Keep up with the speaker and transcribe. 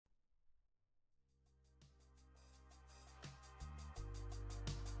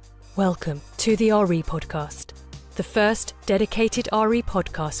Welcome to the RE Podcast, the first dedicated RE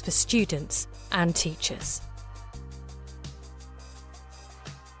podcast for students and teachers.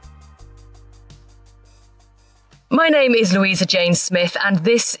 My name is Louisa Jane Smith, and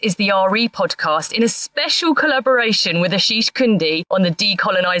this is the RE Podcast in a special collaboration with Ash Kundi on the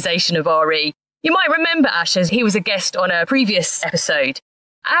decolonisation of RE. You might remember Ash as he was a guest on a previous episode.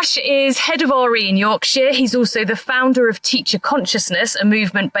 Ash is head of RE in Yorkshire. He's also the founder of Teacher Consciousness, a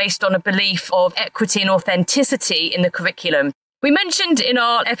movement based on a belief of equity and authenticity in the curriculum. We mentioned in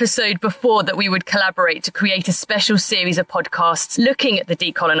our episode before that we would collaborate to create a special series of podcasts looking at the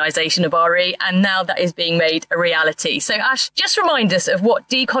decolonisation of RE, and now that is being made a reality. So Ash, just remind us of what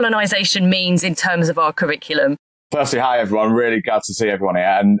decolonisation means in terms of our curriculum. Firstly, hi everyone. Really glad to see everyone here.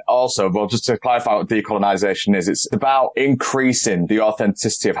 And also, well, just to clarify what decolonisation is, it's about increasing the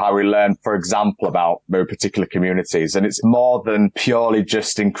authenticity of how we learn, for example, about very particular communities. And it's more than purely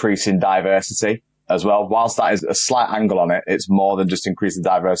just increasing diversity as well. Whilst that is a slight angle on it, it's more than just increasing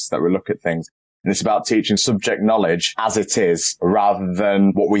diversity that we look at things. And it's about teaching subject knowledge as it is rather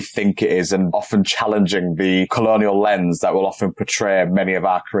than what we think it is, and often challenging the colonial lens that will often portray many of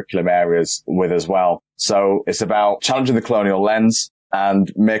our curriculum areas with as well. So it's about challenging the colonial lens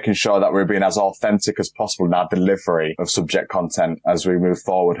and making sure that we're being as authentic as possible in our delivery of subject content as we move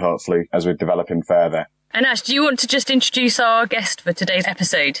forward, hopefully, as we're developing further. And Ash, do you want to just introduce our guest for today's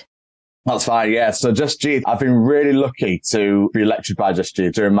episode? That's fine, yeah. So Jasjit, I've been really lucky to be lectured by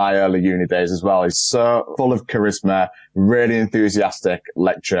Jasjit during my early uni days as well. He's so full of charisma, really enthusiastic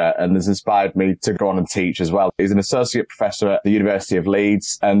lecturer, and has inspired me to go on and teach as well. He's an associate professor at the University of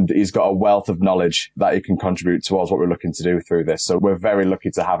Leeds, and he's got a wealth of knowledge that he can contribute towards what we're looking to do through this. So we're very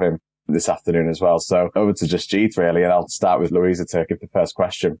lucky to have him this afternoon as well. So over to Jasjit, really, and I'll start with Louisa to give the first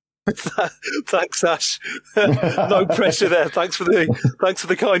question. Thanks, Ash. No pressure there. Thanks for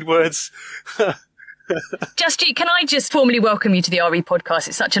the kind words. Jasjit, can I just formally welcome you to the RE Podcast?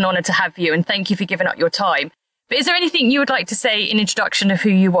 It's such an honour to have you, and thank you for giving up your time. But is there anything you would like to say in introduction of who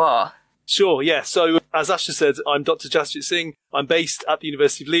you are? Sure, yeah. So, as Ash said, I'm Dr. Jasjit Singh. I'm based at the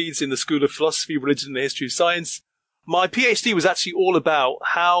University of Leeds in the School of Philosophy, Religion and the History of Science. My PhD was actually all about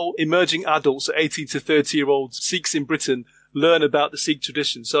how emerging adults, 18 to 30-year-old Sikhs in Britain, learn about the Sikh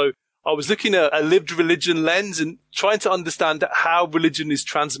tradition. So I was looking at a lived religion lens and trying to understand how religion is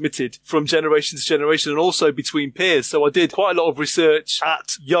transmitted from generation to generation and also between peers. So I did quite a lot of research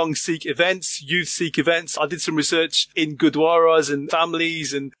at young Sikh events, youth Sikh events. I did some research in gurdwaras and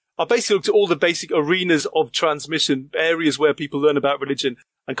families, and I basically looked at all the basic arenas of transmission, areas where people learn about religion,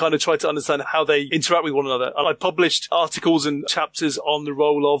 and kind of tried to understand how they interact with one another. And I published articles and chapters on the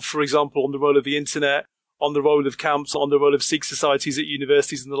role of, for example, on the role of the internet, on the role of camps, on the role of Sikh societies at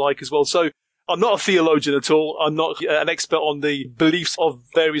universities and the like as well. So I'm not a theologian at all. I'm not an expert on the beliefs of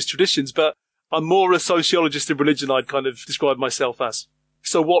various traditions, but I'm more a sociologist of religion, I'd kind of describe myself as.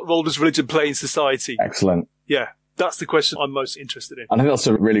 So what role does religion play in society? Excellent. Yeah. That's the question I'm most interested in. I think that's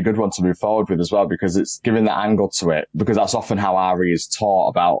a really good one to move forward with as well, because it's giving that angle to it, because that's often how RE is taught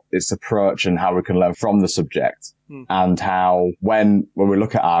about its approach and how we can learn from the subject. And how when we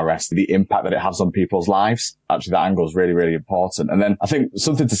look at RS, the impact that it has on people's lives, actually that angle is really, really important. And then I think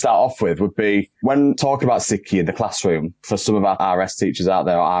something to start off with would be when talking about Sikhi in the classroom for some of our RS teachers out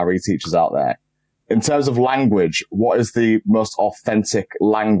there or RE teachers out there, in terms of language, what is the most authentic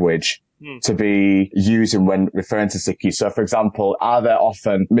language to be using when referring to Sikhi? So, for example, are there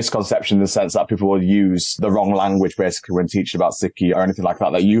often misconceptions in the sense that people will use the wrong language basically when teaching about Sikhi or anything like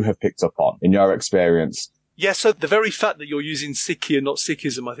that you have picked up on in your experience? Yeah, so the very fact that you're using Sikhi and not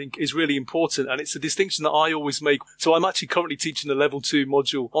Sikhism, I think, is really important. And it's a distinction that I always make. So I'm actually currently teaching a level 2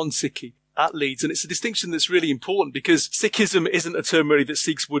 module on Sikhi at Leeds. And it's a distinction that's really important because Sikhism isn't a term really that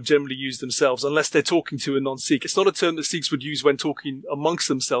Sikhs would generally use themselves unless they're talking to a non-Sikh. It's not a term that Sikhs would use when talking amongst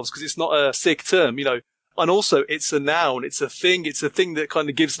themselves because it's not a Sikh term, you know. And also it's a noun. It's a thing that kind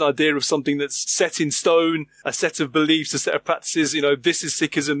of gives an idea of something that's set in stone, a set of beliefs, a set of practices. You know, this is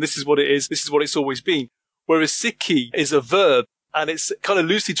Sikhism. This is what it is. This is what it's always been. Whereas Sikhi is a verb, and it's kind of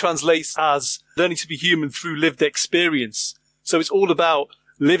loosely translates as learning to be human through lived experience. So it's all about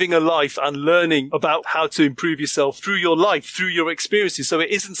living a life and learning about how to improve yourself through your life, through your experiences. So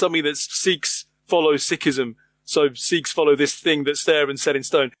it isn't something that Sikhs follow Sikhism. So Sikhs follow this thing that's there and set in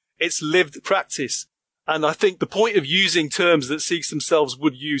stone. It's lived practice. And I think the point of using terms that Sikhs themselves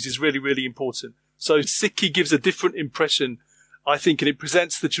would use is really, really important. So Sikhi gives a different impression, I think, and it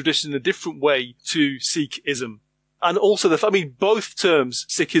presents the tradition in a different way to Sikhism. And also, both terms,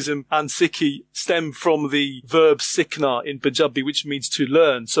 Sikhism and Sikhi, stem from the verb sikhna in Punjabi, which means to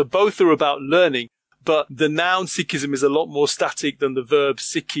learn. So both are about learning, But the noun Sikhism is a lot more static than the verb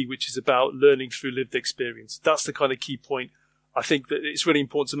Sikhi, which is about learning through lived experience. That's the kind of key point I think that it's really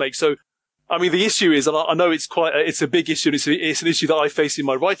important to make. So, I mean, the issue is, and I know it's a big issue, and it's an issue that I face in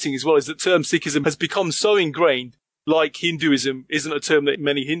my writing as well, is that term Sikhism has become so ingrained, like Hinduism isn't a term that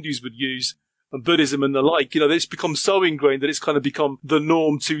many Hindus would use, and Buddhism and the like, that it's become so ingrained that it's kind of become the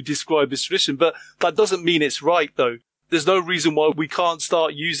norm to describe this tradition. But that doesn't mean it's right, though. There's no reason why we can't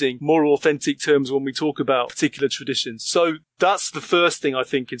start using more authentic terms when we talk about particular traditions. So that's the first thing, I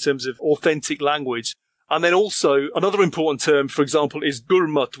think, in terms of authentic language. And then also another important term, for example, is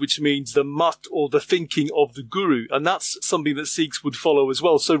gurmat, which means the mat or the thinking of the guru. And that's something that Sikhs would follow as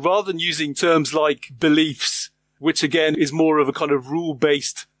well. So rather than using terms like beliefs, which again is more of a kind of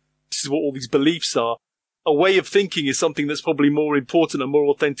rule-based, this is what all these beliefs are, a way of thinking is something that's probably more important and more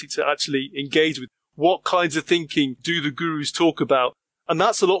authentic to actually engage with. What kinds of thinking do the gurus talk about? And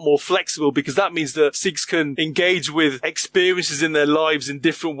that's a lot more flexible, because that means that Sikhs can engage with experiences in their lives in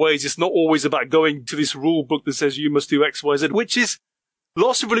different ways. It's not always about going to this rule book that says you must do X, Y, Z, which is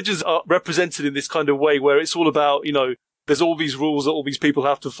lots of religions are represented in this kind of way where it's all about, there's all these rules that all these people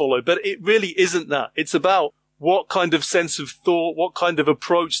have to follow. But it really isn't that. It's about what kind of sense of thought, what kind of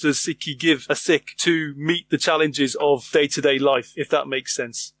approach does Sikhi give a Sikh to meet the challenges of day-to-day life, if that makes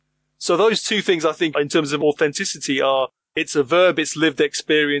sense. So those two things, I think, in terms of authenticity are, it's a verb, it's lived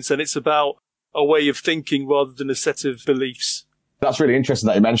experience, and it's about a way of thinking rather than a set of beliefs. That's really interesting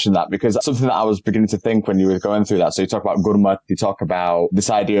that you mentioned that, because that's something that I was beginning to think when you were going through that. So you talk about gurmat, you talk about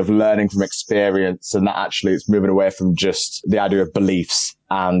this idea of learning from experience, and that actually it's moving away from just the idea of beliefs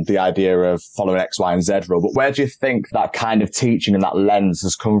and the idea of following X, Y, and Z rule. But where do you think that kind of teaching and that lens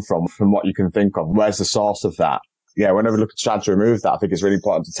has come from what you can think of? Where's the source of that? Yeah, whenever we look at trying to remove that, I think it's really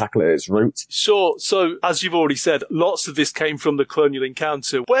important to tackle it at its root. Sure. So, as you've already said, lots of this came from the colonial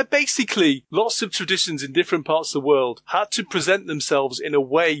encounter, where basically lots of traditions in different parts of the world had to present themselves in a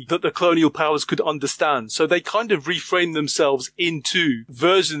way that the colonial powers could understand. So they kind of reframed themselves into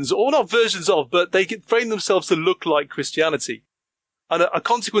versions, or not versions of, but they could frame themselves to look like Christianity. And a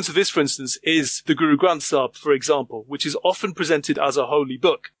consequence of this, for instance, is the Guru Granth Sahib, for example, which is often presented as a holy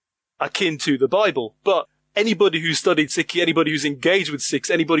book, akin to the Bible. But anybody who's studied Sikhi, anybody who's engaged with Sikhs,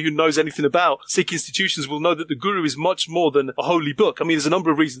 anybody who knows anything about Sikh institutions will know that the Guru is much more than a holy book. I mean, there's a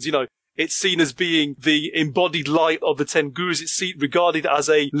number of reasons, it's seen as being the embodied light of the 10 Gurus. It's regarded as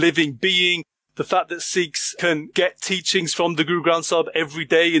a living being. The fact that Sikhs can get teachings from the Guru Granth Sahib every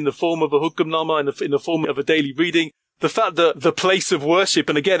day in the form of a hukamnama, in the form of a daily reading. The fact that the place of worship,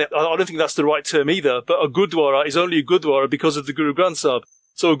 and again, I don't think that's the right term either, but a Gurdwara is only a Gurdwara because of the Guru Granth Sahib.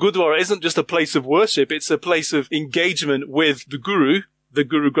 So a Gurdwara isn't just a place of worship, it's a place of engagement with the Guru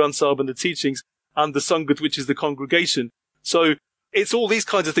Granth Sahib and the teachings, and the Sangat, which is the congregation. So it's all these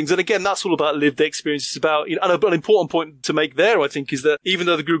kinds of things. And again, that's all about lived experience. It's about, and an important point to make there, I think, is that even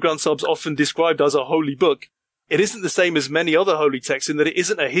though the Guru Granth Sahib is often described as a holy book, it isn't the same as many other holy texts in that it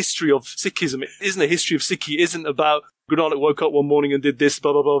isn't a history of Sikhism. It isn't a history of Sikhi. It isn't about Guru Nanak woke up one morning and did this,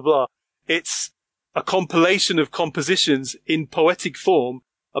 blah, blah, blah, blah. It's a compilation of compositions in poetic form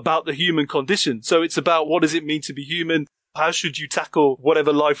about the human condition. So it's about what does it mean to be human? How should you tackle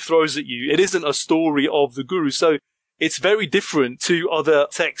whatever life throws at you? It isn't a story of the Guru. So it's very different to other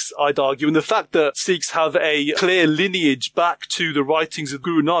texts, I'd argue. And the fact that Sikhs have a clear lineage back to the writings of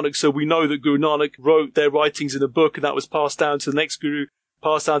Guru Nanak. So we know that Guru Nanak wrote their writings in a book and that was passed down to the next Guru,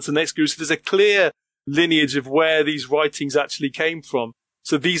 passed down to the next Guru. So there's a clear lineage of where these writings actually came from.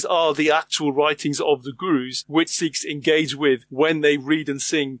 So these are the actual writings of the Gurus, which Sikhs engage with when they read and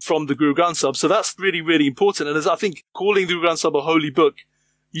sing from the Guru Granth Sahib. So that's really, really important. And as I think calling the Guru Granth Sahib a holy book,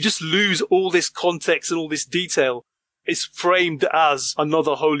 you just lose all this context and all this detail. It's framed as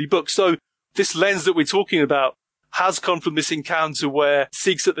another holy book. So this lens that we're talking about has come from this encounter where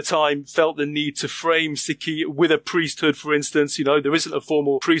Sikhs at the time felt the need to frame Sikhi with a priesthood, for instance. There isn't a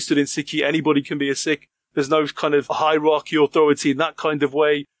formal priesthood in Sikhi. Anybody can be a Sikh. There's no kind of hierarchy authority in that kind of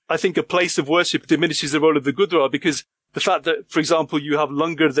way. I think a place of worship diminishes the role of the Gurdwara because the fact that, for example, you have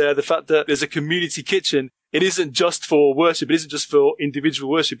langar there, the fact that there's a community kitchen, it isn't just for worship. It isn't just for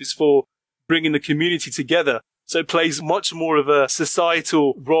individual worship. It's for bringing the community together. So it plays much more of a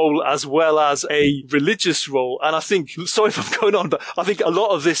societal role as well as a religious role. And I think, sorry if I'm going on, but I think a lot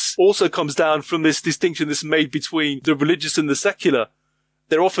of this also comes down from this distinction that's made between the religious and the secular.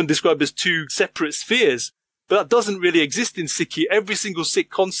 They're often described as two separate spheres, but that doesn't really exist in Sikhi. Every single Sikh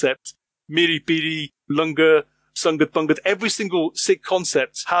concept, Miri Piri, Langar, Sangat Pangat, every single Sikh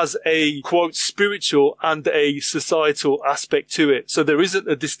concept has a, quote, spiritual and a societal aspect to it. So there isn't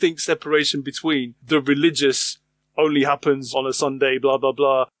a distinct separation between the religious only happens on a Sunday, blah, blah,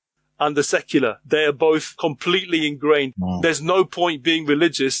 blah, and the secular. They're both completely ingrained. There's no point being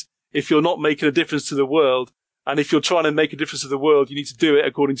religious if you're not making a difference to the world. And if you're trying to make a difference to the world, you need to do it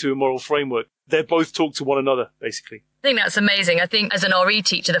according to a moral framework. They both talk to one another, basically. I think that's amazing. I think as an RE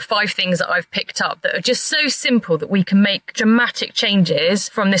teacher, the 5 things that I've picked up that are just so simple that we can make dramatic changes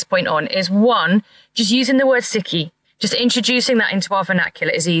from this point on is 1, just using the word Sikhi. Just introducing that into our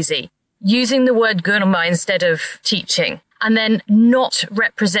vernacular is easy. Using the word Gurma instead of teaching. And then not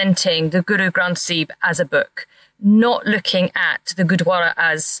representing the Guru Granth Sahib as a book. Not looking at the Gurdwara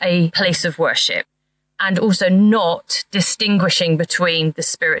as a place of worship. And also not distinguishing between the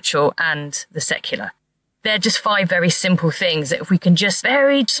spiritual and the secular. They're just 5 very simple things that if we can just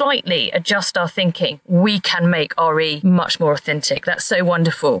very slightly adjust our thinking, we can make RE much more authentic. That's so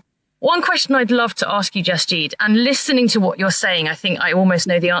wonderful. One question I'd love to ask you, Jasjit, and listening to what you're saying, I think I almost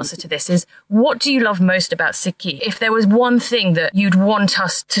know the answer to this, is what do you love most about Sikhi? If there was one thing that you'd want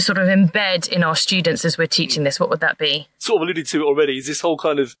us to sort of embed in our students as we're teaching this, what would that be? Sort of alluded to it already, is this whole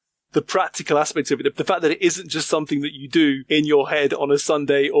kind of the practical aspect of it, the fact that it isn't just something that you do in your head on a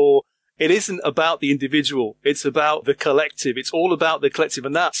Sunday, or it isn't about the individual. It's about the collective. It's all about the collective.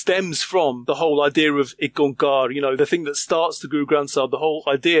 And that stems from the whole idea of Ikonkar, the thing that starts the Guru Granth Sahib, the whole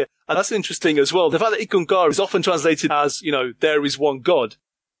idea. And that's interesting as well. The fact that Ikonkar is often translated as, there is one God.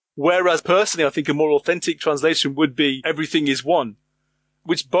 Whereas personally, I think a more authentic translation would be everything is one.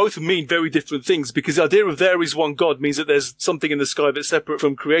 Which both mean very different things, because the idea of there is one God means that there's something in the sky that's separate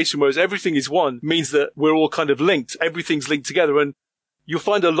from creation, whereas everything is one means that we're all kind of linked. Everything's linked together. And you'll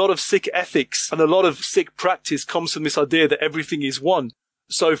find a lot of Sikh ethics and a lot of Sikh practice comes from this idea that everything is one.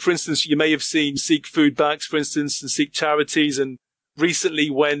 So, for instance, you may have seen Sikh food banks, for instance, and Sikh charities. And recently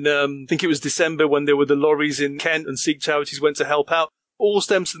when, I think it was December, when there were the lorries in Kent and Sikh charities went to help out, all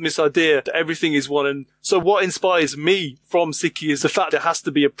stems from this idea that everything is one. And so what inspires me from Sikhi is the fact there has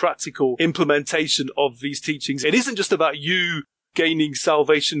to be a practical implementation of these teachings. It isn't just about you gaining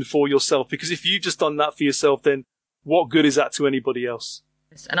salvation for yourself, because if you've just done that for yourself, then what good is that to anybody else?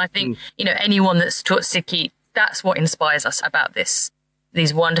 And I think, anyone that's taught Sikhi, that's what inspires us about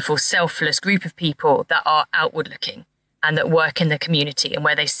these wonderful, selfless group of people that are outward looking and that work in the community and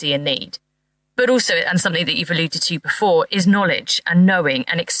where they see a need. But also, and something that you've alluded to before, is knowledge and knowing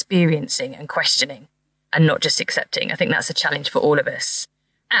and experiencing and questioning and not just accepting. I think that's a challenge for all of us.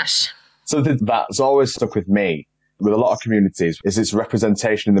 Ash? Something that's always stuck with me, with a lot of communities, is its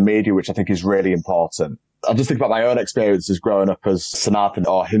representation in the media, which I think is really important. I just think about my own experiences growing up as Sanathan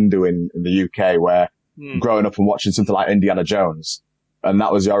or Hindu in the UK, where growing up and watching something like Indiana Jones, and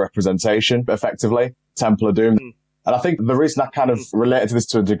that was your representation, effectively, Temple of Doom. And I think the reason I kind of related to this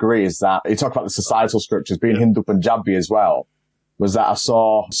to a degree is that you talk about the societal scriptures, being Hindu Punjabi as well, was that I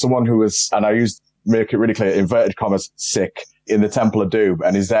saw someone who was, and I make it really clear, inverted commas, Sikh, in the Temple of Doom,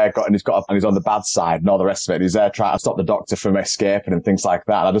 and he's there, and he's on the bad side and all the rest of it. And he's there trying to stop the Doctor from escaping and things like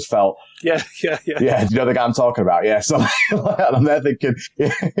that. And I just felt, yeah. Do you know the guy I'm talking about? Yeah. So I'm there thinking,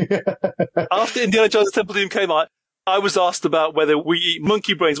 After Indiana Jones Temple of Doom came out, I was asked about whether we eat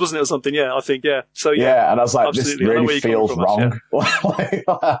monkey brains, wasn't it, or something? Yeah, I think, yeah. So, yeah. And I was like, absolutely. This really feels wrong.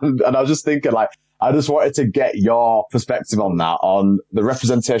 And I was just thinking, I just wanted to get your perspective on that, on the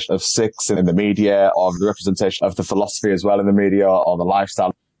representation of Sikhs in the media, or the representation of the philosophy as well in the media, or the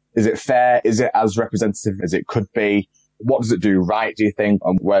lifestyle. Is it fair? Is it as representative as it could be? What does it do right, do you think?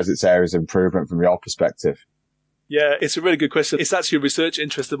 And where's its areas of improvement from your perspective? Yeah, it's a really good question. It's actually a research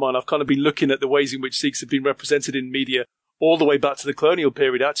interest of mine. I've kind of been looking at the ways in which Sikhs have been represented in media all the way back to the colonial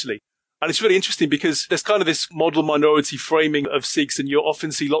period, actually. And it's really interesting because there's kind of this model minority framing of Sikhs, and you'll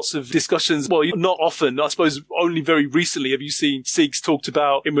often see lots of discussions. Well, not often. I suppose only very recently have you seen Sikhs talked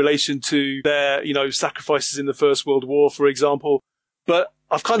about in relation to their, sacrifices in the First World War, for example. But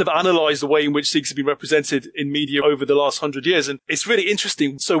I've kind of analysed the way in which Sikhs have been represented in media over the last 100 years. And it's really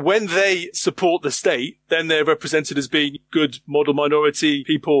interesting. So when they support the state, then they're represented as being good model minority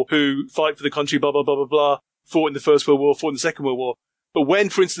people who fight for the country, blah, blah, blah, blah, blah, fought in the First World War, fought in the Second World War. But when,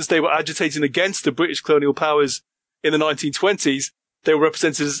 for instance, they were agitating against the British colonial powers in the 1920s, they were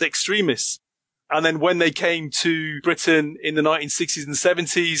represented as extremists. And then when they came to Britain in the 1960s and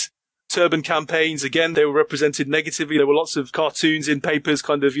 70s, turban campaigns, again, they were represented negatively. There were lots of cartoons in papers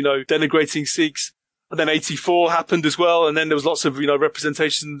kind of, denigrating Sikhs. And then 84 happened as well. And then there was lots of,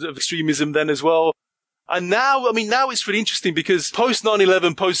 representations of extremism then as well. And now it's really interesting because post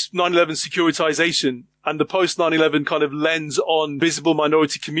 9/11 securitization and the post 9/11 kind of lens on visible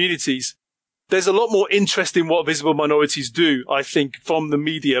minority communities, there's a lot more interest in what visible minorities do, I think, from the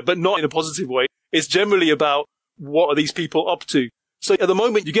media, but not in a positive way. It's generally about what are these people up to? So at the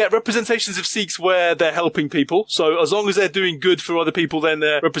moment, you get representations of Sikhs where they're helping people. So as long as they're doing good for other people, then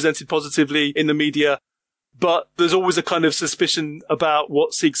they're represented positively in the media. But there's always a kind of suspicion about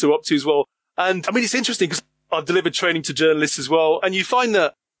what Sikhs are up to as well. And I mean, it's interesting because I've delivered training to journalists as well. And you find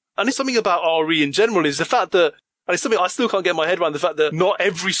that, and it's something about RE in general, is the fact that, and it's something I still can't get my head around, the fact that not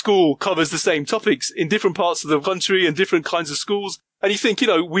every school covers the same topics in different parts of the country and different kinds of schools. And you think,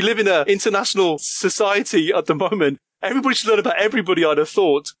 we live in an international society at the moment. Everybody should learn about everybody, I'd have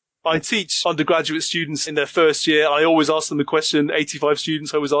thought. I teach undergraduate students in their first year. I always ask them the question, 85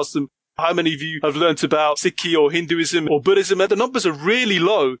 students, I always ask them, how many of you have learnt about Sikhi or Hinduism or Buddhism? And the numbers are really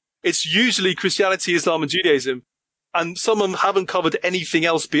low. It's usually Christianity, Islam and Judaism. And some of them haven't covered anything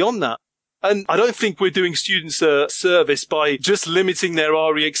else beyond that. And I don't think we're doing students a service by just limiting their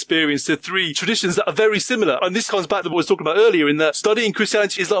RE experience to 3 traditions that are very similar. And this comes back to what I was talking about earlier in that studying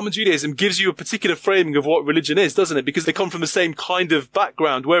Christianity, Islam and Judaism gives you a particular framing of what religion is, doesn't it? Because they come from the same kind of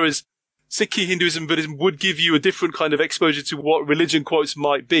background, whereas Sikhi, Hinduism, Buddhism would give you a different kind of exposure to what religion quotes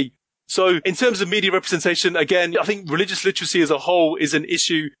might be. So in terms of media representation, again, I think religious literacy as a whole is an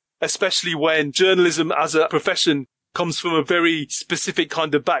issue, especially when journalism as a profession comes from a very specific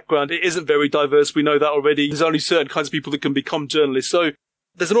kind of background. It isn't very diverse. We know that already. There's only certain kinds of people that can become journalists. So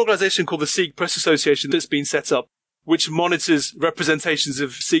there's an organisation called the Sikh Press Association that's been set up, which monitors representations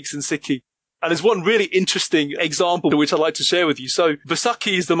of Sikhs and Sikhi. And there's one really interesting example which I'd like to share with you. So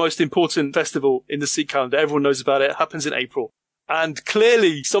Vaisakhi is the most important festival in the Sikh calendar. Everyone knows about it. It happens in April. And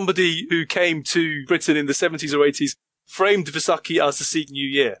clearly somebody who came to Britain in the 70s or 80s framed Vaisakhi as the Sikh New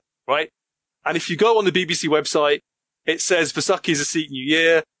Year, right? And if you go on the BBC website, it says Vaisakhi is a Sikh New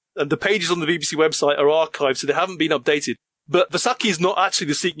Year, and the pages on the BBC website are archived, so they haven't been updated. But Vaisakhi is not actually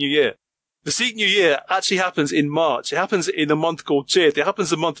the Sikh New Year. The Sikh New Year actually happens in March. It happens in a month called Chet. It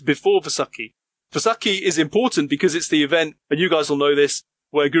happens a month before Vaisakhi. Vaisakhi is important because it's the event, and you guys will know this,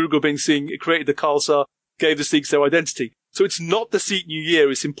 where Guru Gobind Singh created the Khalsa, gave the Sikhs their identity. So it's not the Sikh New Year.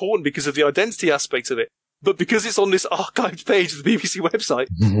 It's important because of the identity aspect of it. But because it's on this archived page of the BBC website,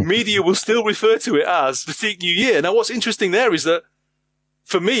 media will still refer to it as the Sikh New Year. Now, what's interesting there is that,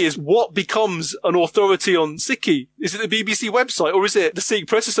 for me, is what becomes an authority on Sikhi? Is it the BBC website, or is it the Sikh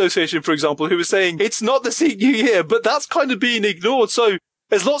Press Association, for example, who is saying it's not the Sikh New Year, but that's kind of being ignored. So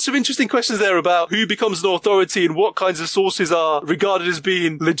there's lots of interesting questions there about who becomes an authority and what kinds of sources are regarded as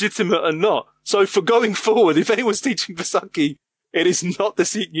being legitimate and not. So for going forward, if anyone's teaching Vaisakhi, it is not the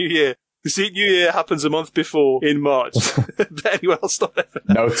Sikh New Year. The Sikh New Year happens a month before in March. But anyway, I'll stop there.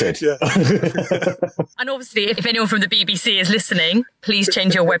 Noted. Yeah. And obviously, if anyone from the BBC is listening, please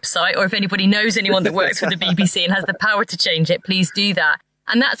change your website. Or if anybody knows anyone that works for the BBC and has the power to change it, please do that.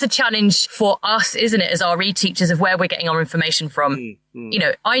 And that's a challenge for us, isn't it, as RE teachers, of where we're getting our information from.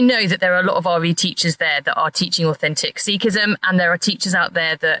 I know that there are a lot of RE teachers there that are teaching authentic Sikhism, and there are teachers out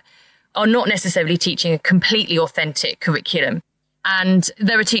there that are not necessarily teaching a completely authentic curriculum. And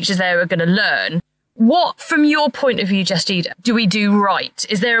there are teachers there who are going to learn. What, from your point of view, Jasjit, do we do right?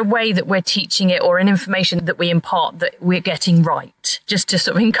 Is there a way that we're teaching it, or an information that we impart that we're getting right? Just to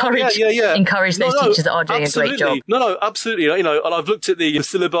sort of encourage those teachers that are doing a great job. No, absolutely. And I've looked at the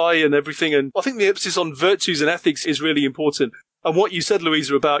syllabi and everything, and I think the emphasis on virtues and ethics is really important. And what you said,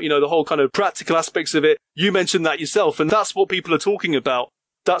 Louisa, about, the whole kind of practical aspects of it, you mentioned that yourself, and that's what people are talking about.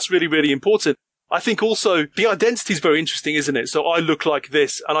 That's really, really important. I think also the identity is very interesting, isn't it? So I look like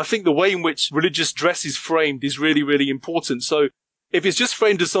this. And I think the way in which religious dress is framed is really, really important. So if it's just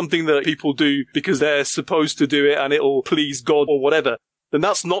framed as something that people do because they're supposed to do it and it'll please God or whatever, then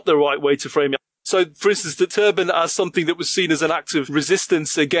that's not the right way to frame it. So, for instance, the turban as something that was seen as an act of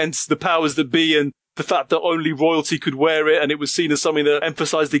resistance against the powers that be, and the fact that only royalty could wear it, and it was seen as something that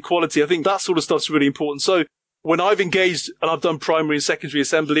emphasized equality. I think that sort of stuff's really important. So when I've engaged and I've done primary and secondary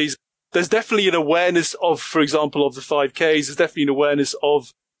assemblies, there's definitely an awareness of, for example, of the 5Ks. There's definitely an awareness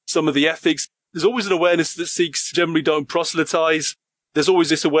of some of the ethics. There's always an awareness that Sikhs generally don't proselytize. There's always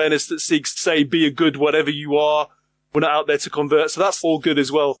this awareness that Sikhs say, be a good whatever you are. We're not out there to convert. So that's all good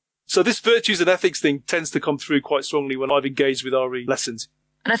as well. So this virtues and ethics thing tends to come through quite strongly when I've engaged with RE lessons.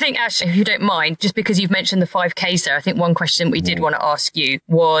 And I think, Ash, if you don't mind, just because you've mentioned the 5Ks there, I think one question we did want to ask you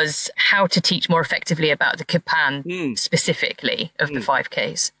was how to teach more effectively about the Kirpan specifically of the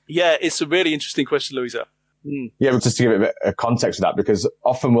 5Ks. Yeah, it's a really interesting question, Louisa. Yeah, but just to give it a bit of context to that, because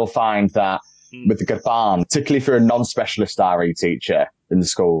often we'll find that with the Kirpan, particularly for a non-specialist RE teacher in the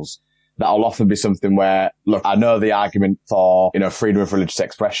schools, that'll often be something where, look, I know the argument for, freedom of religious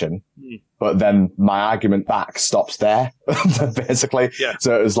expression, but then my argument back stops there, basically. Yeah.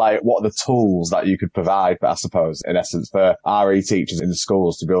 So it was like, what are the tools that you could provide, I suppose, in essence, for RE teachers in the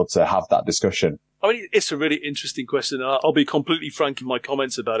schools to be able to have that discussion? I mean, it's a really interesting question. I'll be completely frank in my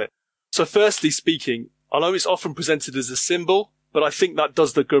comments about it. So firstly speaking, I know it's often presented as a symbol, but I think that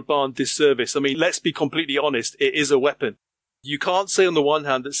does the Gurban disservice. I mean, let's be completely honest. It is a weapon. You can't say on the one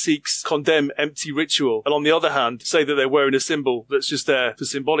hand that Sikhs condemn empty ritual, and on the other hand, say that they're wearing a symbol that's just there for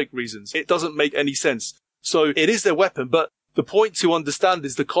symbolic reasons. It doesn't make any sense. So it is their weapon, but the point to understand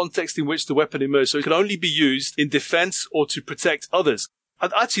is the context in which the weapon emerged. So it can only be used in defense or to protect others.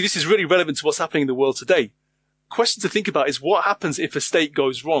 And actually, this is really relevant to what's happening in the world today. Question to think about is what happens if a state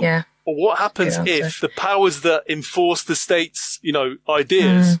goes wrong? Yeah. Or what happens if the powers that enforce the state's,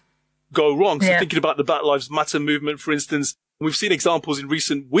 ideas go wrong? So thinking about the Black Lives Matter movement, for instance, we've seen examples in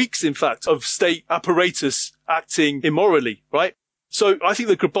recent weeks, in fact, of state apparatus acting immorally, right? So I think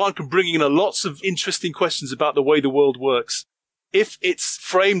the Gurban can bring in lots of interesting questions about the way the world works. If it's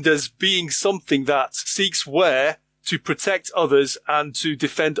framed as being something that Sikhs wear to protect others and to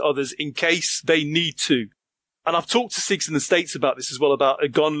defend others in case they need to. And I've talked to Sikhs in the States about this as well, about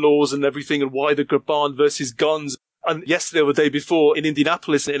gun laws and everything and why the Gurban versus guns. And yesterday or the day before in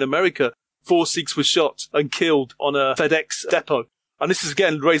Indianapolis in America, 4 Sikhs were shot and killed on a FedEx depot. And this has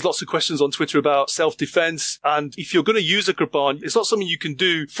again raised lots of questions on Twitter about self-defense. And if you're going to use a Gurban, it's not something you can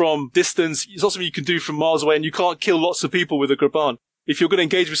do from distance. It's not something you can do from miles away, and you can't kill lots of people with a Gurban. If you're going to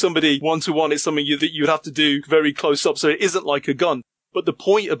engage with somebody one-to-one, it's something that you'd have to do very close up. So it isn't like a gun. But the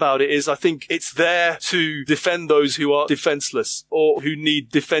point about it is I think it's there to defend those who are defenseless or who need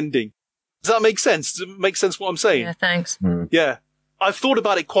defending. Does that make sense? Does it make sense what I'm saying? Yeah, thanks. Yeah. I've thought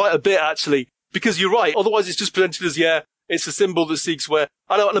about it quite a bit, actually, because you're right. Otherwise, it's just presented as, it's a symbol that Sikhs wear.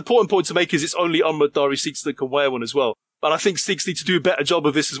 I know an important point to make is it's only Amritdhari Sikhs that can wear one as well. And I think Sikhs need to do a better job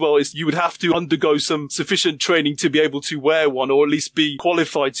of this as well. Is you would have to undergo some sufficient training to be able to wear one, or at least be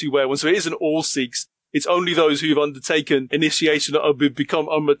qualified to wear one. So it isn't all Sikhs. It's only those who've undertaken initiation or who've become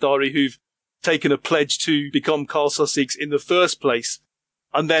Amritdhari, who've taken a pledge to become Khalsa Sikhs in the first place.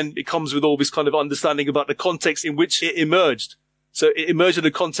 And then it comes with all this kind of understanding about the context in which it emerged. So it emerged in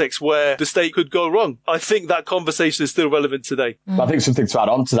a context where the state could go wrong. I think that conversation is still relevant today. I think something to add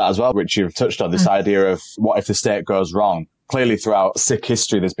on to that as well, which you've touched on, this idea of what if the state goes wrong. Clearly throughout Sikh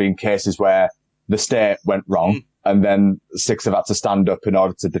history, there's been cases where the state went wrong and then Sikhs have had to stand up in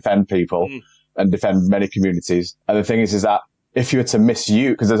order to defend people and defend many communities. And the thing is that if you were to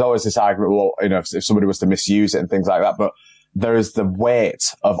misuse, because there's always this argument, well, if somebody was to misuse it and things like that, but there is the weight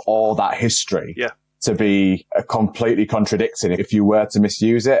of all that history. Yeah. To be completely contradicting if you were to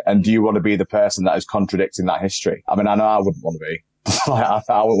misuse it. And do you want to be the person that is contradicting that history? I mean, I know I wouldn't want to be. I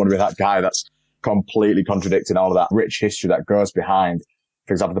wouldn't want to be that guy that's completely contradicting all of that rich history that goes behind,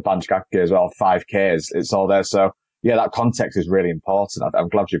 for example, the Panchakaki as well, 5Ks. It's all there. So yeah, that context is really important. I'm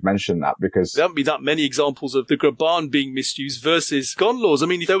glad you've mentioned that because there haven't been that many examples of the Gurban being misused versus gun laws. I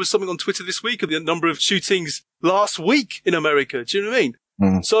mean, there was something on Twitter this week of the number of shootings last week in America. Do you know what I mean?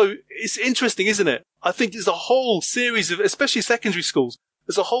 So it's interesting, isn't it? I think there's a whole series of, especially secondary schools,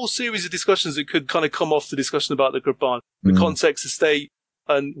 there's a whole series of discussions that could kind of come off the discussion about the Gurban, the context, the state,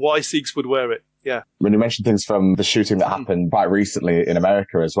 and why Sikhs would wear it. Yeah. When you mentioned things from the shooting that happened quite recently in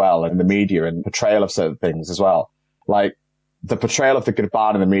America as well, and the media and portrayal of certain things as well, like the portrayal of the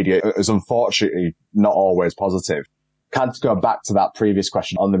Gurban in the media is unfortunately not always positive. Can't go back to that previous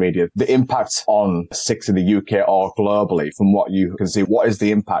question on the media. The impact on Sikhs in the UK or globally, from what you can see, what is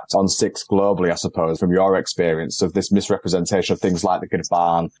the impact on Sikhs globally, I suppose, from your experience of this misrepresentation of things like the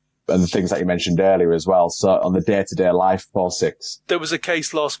Gurban and the things that you mentioned earlier as well? So on the day-to-day life for Sikhs. There was a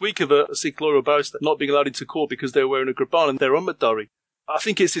case last week of a Sikh lawyer barrister not being allowed into court because they were wearing a Gurban and they're Amritdhari. I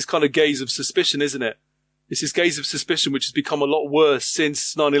think it's this kind of gaze of suspicion, isn't it? It's this gaze of suspicion which has become a lot worse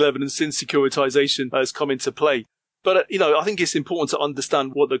since 9/11 and since securitization has come into play. But, I think it's important to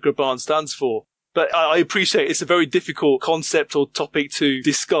understand what the Gurban stands for. But I appreciate it's a very difficult concept or topic to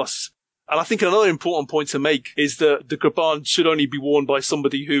discuss. And I think another important point to make is that the Gurban should only be worn by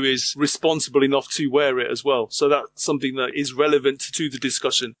somebody who is responsible enough to wear it as well. So that's something that is relevant to the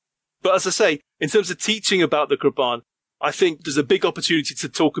discussion. But as I say, in terms of teaching about the Gurban, I think there's a big opportunity to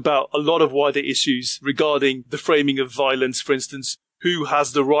talk about a lot of wider issues regarding the framing of violence, for instance, who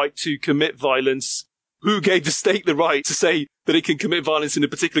has the right to commit violence. Who gave the state the right to say that it can commit violence in a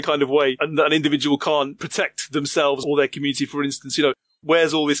particular kind of way and that an individual can't protect themselves or their community, for instance?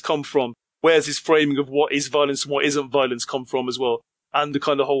 Where's all this come from? Where's this framing of what is violence and what isn't violence come from as well? and the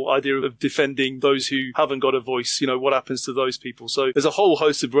kind of whole idea of defending those who haven't got a voice. You know, what happens to those people? So there's a whole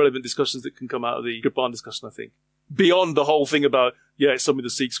host of relevant discussions that can come out of the Gurban discussion, I think, beyond the whole thing about, it's something the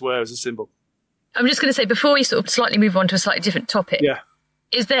Sikhs wear as a symbol. I'm just going to say, before we sort of slightly move on to a slightly different topic,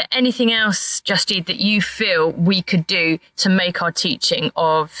 is there anything else, Jasjit, that you feel we could do to make our teaching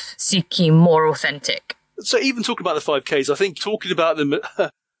of Sikhi more authentic? So even talking about the 5Ks, I think talking about them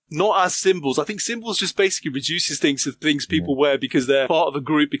not as symbols. I think symbols just basically reduces things to things people wear because they're part of a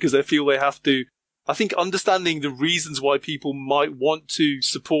group, because they feel they have to. I think understanding the reasons why people might want to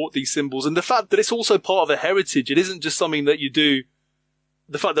support these symbols, and the fact that it's also part of a heritage. It isn't just something that you do.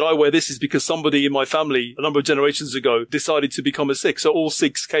 The fact that I wear this is because somebody in my family a number of generations ago decided to become a Sikh. So all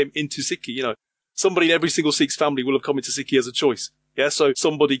Sikhs came into Sikhi, you know. Somebody in every single Sikh's family will have come into Sikhi as a choice. Yeah, so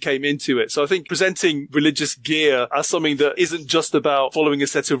somebody came into it. So I think presenting religious gear as something that isn't just about following a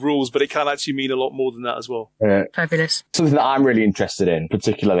set of rules, but it can actually mean a lot more than that as well. Fabulous. Something that I'm really interested in,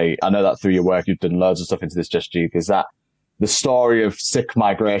 particularly, I know that through your work you've done loads of stuff into this, Jasjit, is that the story of Sikh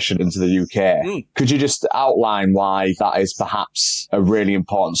migration into the UK. Could you just outline why that is perhaps a really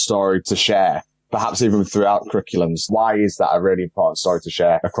important story to share, perhaps even throughout curriculums? Why is that a really important story to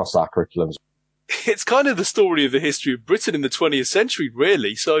share across our curriculums? It's kind of the story of the history of Britain in the 20th century,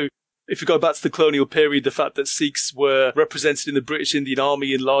 really. So if you go back to the colonial period, the fact that Sikhs were represented in the British Indian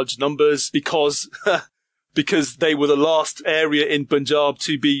Army in large numbers because they were the last area in Punjab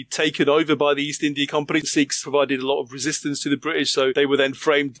to be taken over by the East India Company. The Sikhs provided a lot of resistance to the British, so they were then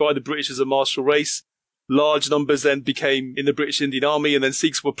framed by the British as a martial race. Large numbers then became in the British Indian Army, and then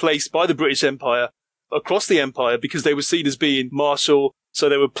Sikhs were placed by the British Empire across the empire because they were seen as being martial. So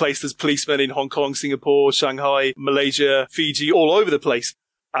they were placed as policemen in Hong Kong, Singapore, Shanghai, Malaysia, Fiji, all over the place.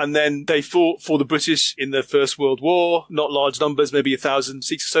 And then they fought for the British in the First World War, not large numbers, maybe 1,000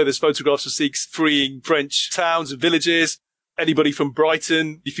 Sikhs or so. There's photographs of Sikhs freeing French towns and villages. Anybody from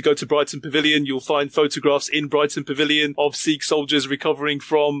Brighton, if you go to Brighton Pavilion, you'll find photographs in Brighton Pavilion of Sikh soldiers recovering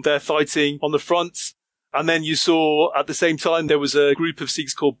from their fighting on the front. And then you saw at the same time there was a group of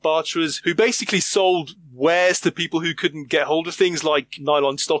Sikhs called Bartras who basically sold wares to people who couldn't get hold of things like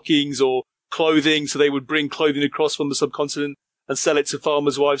nylon stockings or clothing. So they would bring clothing across from the subcontinent and sell it to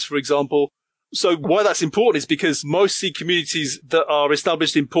farmers' wives, for example. So why that's important is because most Sikh communities that are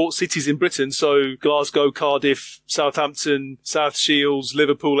established in port cities in Britain, so Glasgow, Cardiff, Southampton, South Shields,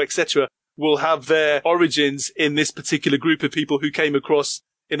 Liverpool, etc., will have their origins in this particular group of people who came across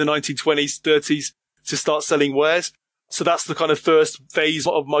in the 1920s, 30s to start selling wares. So that's the kind of first phase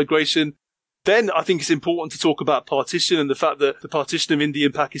of migration. Then I think it's important to talk about partition and the fact that the partition of India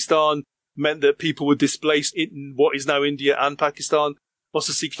and Pakistan meant that people were displaced in what is now India and Pakistan. Lots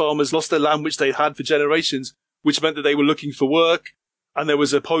of Sikh farmers lost their land, which they had for generations, which meant that they were looking for work. And there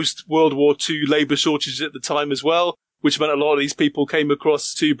was a post-World War II labour shortage at the time as well, which meant a lot of these people came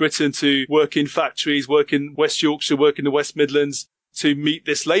across to Britain to work in factories, work in West Yorkshire, work in the West Midlands to meet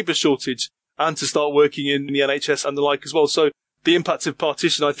this labour shortage and to start working in the NHS and the like as well. So the impact of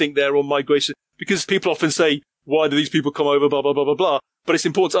partition, I think, there on migration, because people often say, why do these people come over, blah, blah, blah, blah, blah. But it's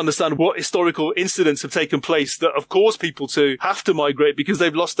important to understand what historical incidents have taken place that have caused people to have to migrate because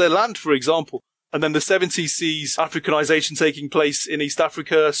they've lost their land, for example. And then the 70s sees Africanization taking place in East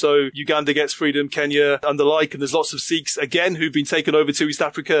Africa. So Uganda gets freedom, Kenya and the like. And there's lots of Sikhs, again, who've been taken over to East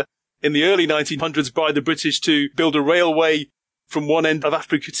Africa in the early 1900s by the British to build a railway from one end of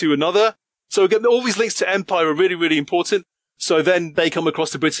Africa to another. So again, all these links to empire are really, really important. So then they come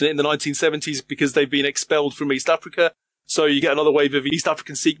across to Britain in the 1970s because they've been expelled from East Africa. So you get another wave of East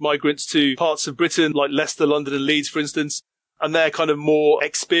African Sikh migrants to parts of Britain, like Leicester, London and Leeds, for instance. And they're kind of more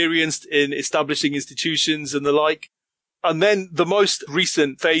experienced in establishing institutions and the like. And then the most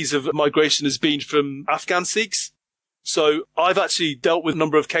recent phase of migration has been from Afghan Sikhs. So I've actually dealt with a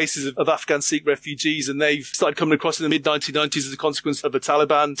number of cases of Afghan Sikh refugees, and they've started coming across in the mid-1990s as a consequence of the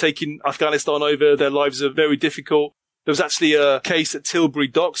Taliban taking Afghanistan over. Their lives are very difficult. There was actually a case at Tilbury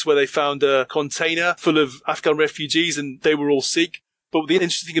Docks where they found a container full of Afghan refugees, and they were all Sikh. But the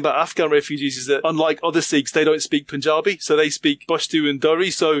interesting thing about Afghan refugees is that, unlike other Sikhs, they don't speak Punjabi, so they speak Pashto and Dari.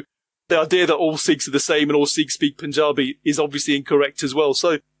 So the idea that all Sikhs are the same and all Sikhs speak Punjabi is obviously incorrect as well.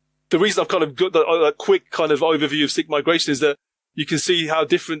 So the reason I've kind of got that quick kind of overview of Sikh migration is that you can see how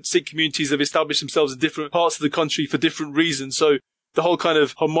different Sikh communities have established themselves in different parts of the country for different reasons. So the whole kind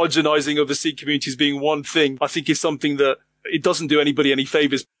of homogenizing of the Sikh communities being one thing, I think, is something that it doesn't do anybody any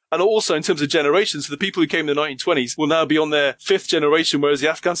favors. And also in terms of generations, so the people who came in the 1920s will now be on their fifth generation, whereas the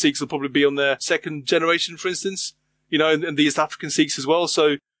Afghan Sikhs will probably be on their second generation, for instance, you know, and the East African Sikhs as well.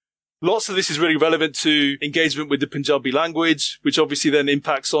 So Lots of this is really relevant to engagement with the Punjabi language, which obviously then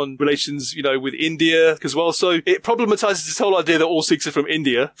impacts on relations, with India as well. So it problematizes this whole idea that all Sikhs are from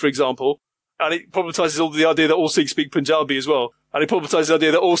India, for example. And it problematizes all the idea that all Sikhs speak Punjabi as well. And it problematizes the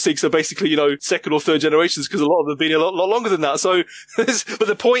idea that all Sikhs are basically, second or third generations, because a lot of them have been a lot longer than that. So, but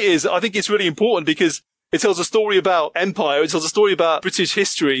the point is, I think it's really important because it tells a story about empire. It tells a story about British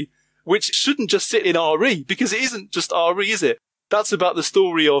history, which shouldn't just sit in RE, because it isn't just RE, is it? That's about the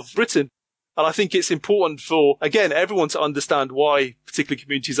story of Britain. And I think it's important for, again, everyone to understand why particular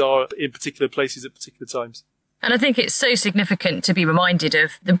communities are in particular places at particular times. And I think it's so significant to be reminded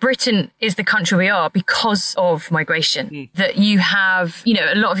of that Britain is the country we are because of migration. That you have,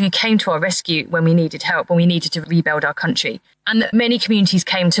 a lot of you came to our rescue when we needed help, when we needed to rebuild our country. And that many communities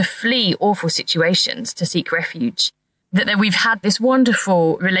came to flee awful situations to seek refuge. That we've had this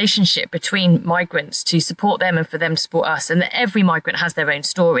wonderful relationship between migrants to support them and for them to support us. And that every migrant has their own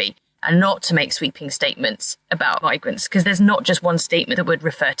story, and not to make sweeping statements about migrants, because there's not just one statement that would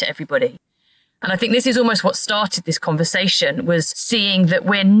refer to everybody. And I think this is almost what started this conversation, was seeing that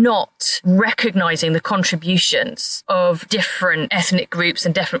we're not recognizing the contributions of different ethnic groups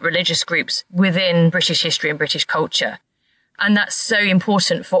and different religious groups within British history and British culture. And that's so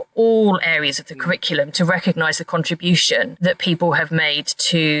important for all areas of the curriculum, to recognise the contribution that people have made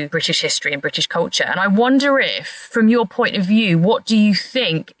to British history and British culture. And I wonder if, from your point of view, what do you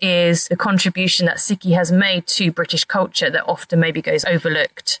think is the contribution that Sikhi has made to British culture that often maybe goes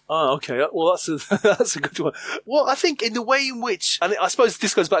overlooked? Oh, okay. Well, that's a good one. Well, I think in the way in which, and I suppose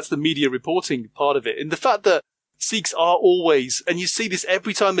this goes back to the media reporting part of it, in the fact that Sikhs are always, and you see this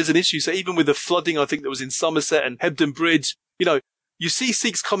every time there's an issue. So even with the flooding, I think that was in Somerset and Hebden Bridge, you see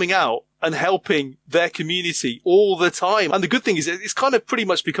Sikhs coming out and helping their community all the time. And the good thing is it's kind of pretty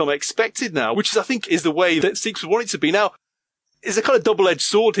much become expected now, which is, I think, is the way that Sikhs would want it to be. Now, it's a kind of double-edged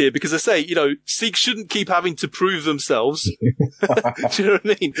sword here, because I say, Sikhs shouldn't keep having to prove themselves. Do you know what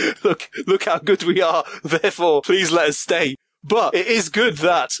I mean? Look how good we are. Therefore, please let us stay. But it is good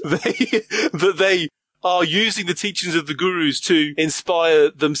that they are using the teachings of the gurus to inspire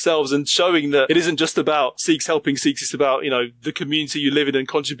themselves and showing that it isn't just about Sikhs helping Sikhs, it's about, the community you live in and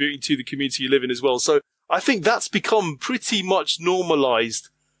contributing to the community you live in as well. So I think that's become pretty much normalized,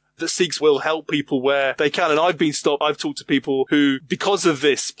 that Sikhs will help people where they can. And I've talked to people who, because of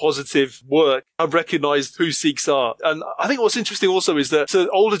this positive work, have recognized who Sikhs are. And I think what's interesting also is that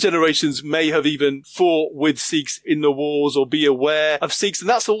older generations may have even fought with Sikhs in the wars or be aware of Sikhs. And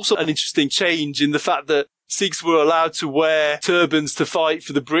that's also an interesting change in the fact that Sikhs were allowed to wear turbans to fight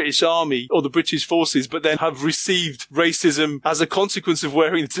for the British Army or the British forces, but then have received racism as a consequence of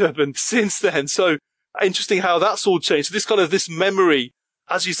wearing the turban since then. So interesting how that's all changed. So this memory,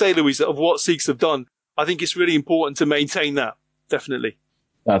 as you say, Louisa, of what Sikhs have done, I think it's really important to maintain that. Definitely.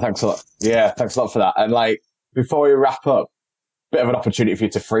 No, thanks a lot. Yeah, thanks a lot for that. And before we wrap up, bit of an opportunity for you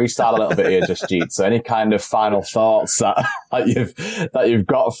to freestyle a little bit here, Jasjit. So any kind of final thoughts that you've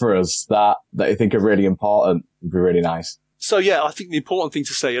got for us that you think are really important would be really nice. So yeah, I think the important thing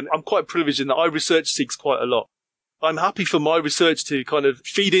to say, and I'm quite privileged in that I research Sikhs quite a lot. I'm happy for my research to kind of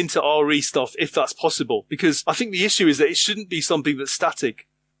feed into RE stuff if that's possible, because I think the issue is that it shouldn't be something that's static.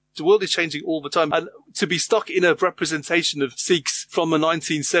 The world is changing all the time, and to be stuck in a representation of Sikhs from the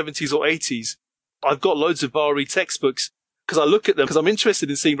 1970s or 80s, I've got loads of RE textbooks because I look at them because I'm interested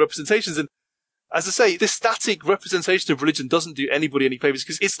in seeing representations. And as I say, this static representation of religion doesn't do anybody any favors,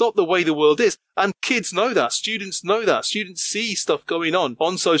 because it's not the way the world is. And kids know that. Students know that. Students see stuff going on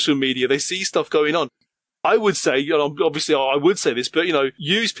social media. They see stuff going on. I would say, obviously I would say this, but,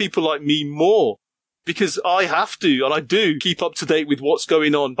 use people like me more, because I have to, and I do keep up to date with what's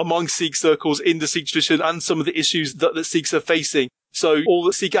going on among Sikh circles in the Sikh tradition and some of the issues that the Sikhs are facing. So all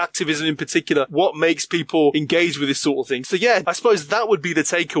the Sikh activism in particular, what makes people engage with this sort of thing. So yeah, I suppose that would be the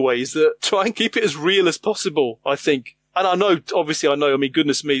takeaway, is that try and keep it as real as possible, I think. And I know,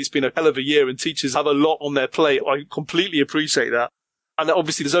 goodness me, it's been a hell of a year and teachers have a lot on their plate. I completely appreciate that. And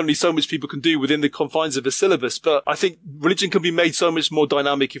obviously there's only so much people can do within the confines of a syllabus. But I think religion can be made so much more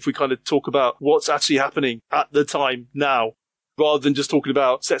dynamic if we kind of talk about what's actually happening at the time now, rather than just talking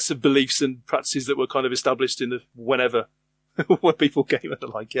about sets of beliefs and practices that were kind of established in the whenever, when people came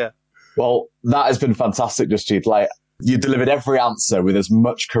and yeah. Well, that has been fantastic, Jasjit. You delivered every answer with as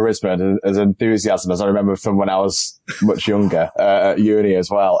much charisma and as enthusiasm as I remember from when I was much younger at uni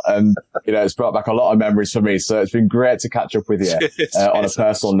as well. And, it's brought back a lot of memories for me. So it's been great to catch up with you on a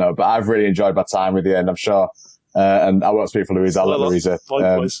personal note. But I've really enjoyed my time with you, and I'm sure, and I won't speak for Louisa, I'll let Louisa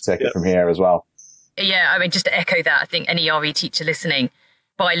take it from here as well. Yeah, just to echo that, I think any RE teacher listening,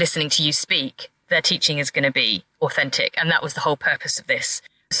 by listening to you speak, their teaching is going to be authentic. And that was the whole purpose of this.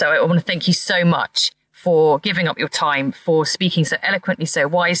 So I want to thank you so much for giving up your time, for speaking so eloquently, so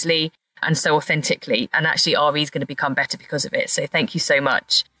wisely and so authentically. And actually, RE is going to become better because of it. So thank you so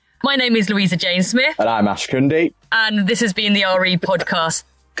much. My name is Louisa Jane Smith. And I'm Ash Kundi. And this has been the RE podcast.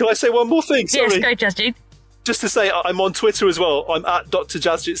 Can I say one more thing? Sorry. Yes, go, Jasjit. Just to say, I'm on Twitter as well. I'm at Dr.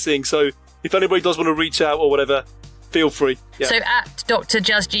 Jasjit Singh. So if anybody does want to reach out or whatever, feel free. Yeah. So at Dr.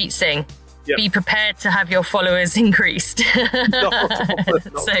 Jasjit Singh. Yep. Be prepared to have your followers increased. No.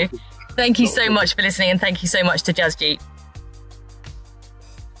 So thank you so much for listening, and thank you so much to Jasjit.